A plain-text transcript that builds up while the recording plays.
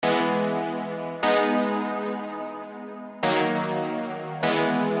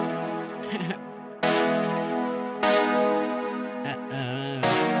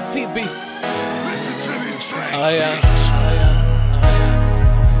be. Listen to the track. Oh yeah.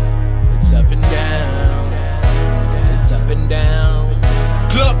 It's up and down. It's up and down.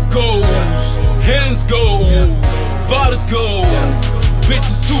 Club goes, hands go, bottles go,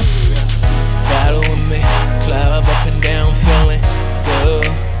 bitches too. Battle with me, club up and down, feeling good.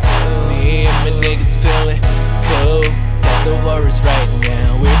 Me and my niggas feeling cool. Got the worries right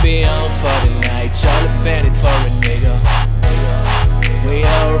now. We be on for the night. Charlie Bandit for a nigga. We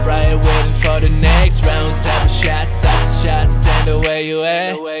alright, waiting for the next round. Type of shots, out the shots. Stand the way you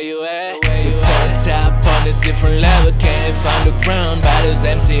at. We turn top on a different level. Can't find the ground. Bottles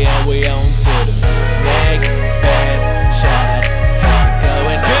empty and we on to the next best shot.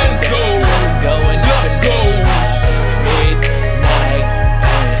 Going Hands go, going club goes. Midnight,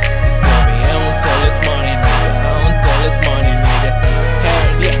 it's gonna be on till it's money, nigga. On till it's money, nigga. Hell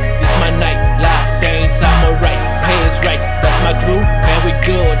yeah, this my night. Lock things, I'm alright. Pay is right, that's my crew, man. We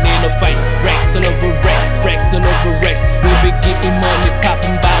good, need no fight. Racks all over racks, racks all over racks. We be keeping money,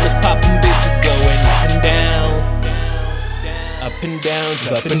 popping bottles, popping bitches, going up and down. Up and down,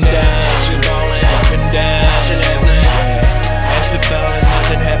 up and down. Up and down. As we ballin',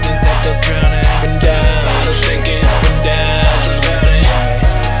 nothing happens at those drowning. Up and down, bottles sinking. Up and down,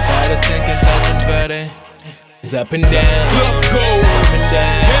 bottles sinking, thoughts inverted. It's up and down. Club goes, Up and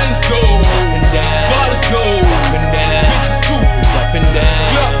down. hands go, Up and down. bottles go, Up and down. bitches too. It's up and down.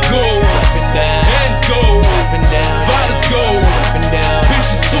 Club goes, Up and down. hands go, Up and down. bottles go, Up and down.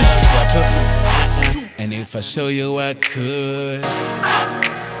 bitches too. And if I show you I could,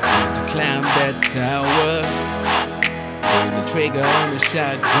 would you climb that tower? Pull the trigger on the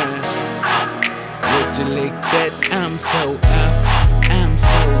shotgun. Would you lick that? I'm so up, I'm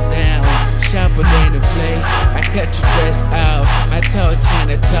so down. Sharper than a blade, I cut your dress off. I torch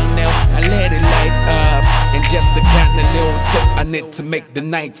and a toenail, I let it light up. And just to kind of little tip, I need to make the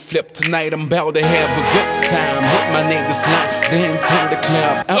night flip. Tonight I'm about to have a good time. With my niggas locked, then turn the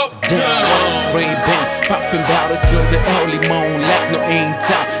club up, down. Spray bench, popping bottles till the early morning. Like no aim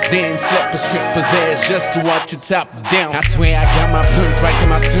top, then slap a stripper's ass just to watch it top down. I swear I got my pimp right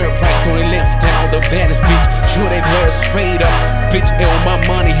and my syrup right on the left down. The baddest bitch, sure they her straight up. Bitch, ill my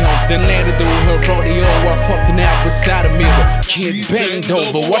money house, then landed through her rodeo while fucking out beside a mirror. Kid bend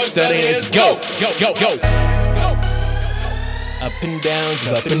over, watch that ass go, go, go, go. Up and down,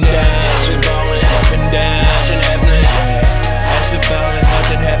 up and down, up and down. As we ballin',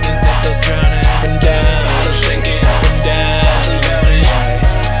 nothing happens at those drowning. Up and down, bottles sinking, up and down.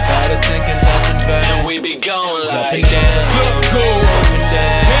 Bottles sinking, thoughts inverted. And we be going like up and down. Club goes, Up and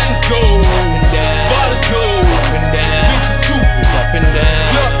down, hands go, up and down, bottles go, up and down. bitches too. It's up and down,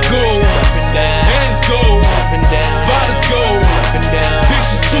 Club goes, up and down, hands go, up and down, bottles go, up and down.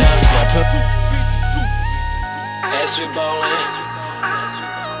 bitches too. As we ballin',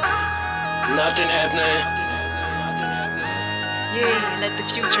 nothing happening. Yeah, let the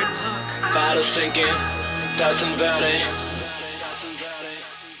future talk. Bottles sinking, thoughts inverted.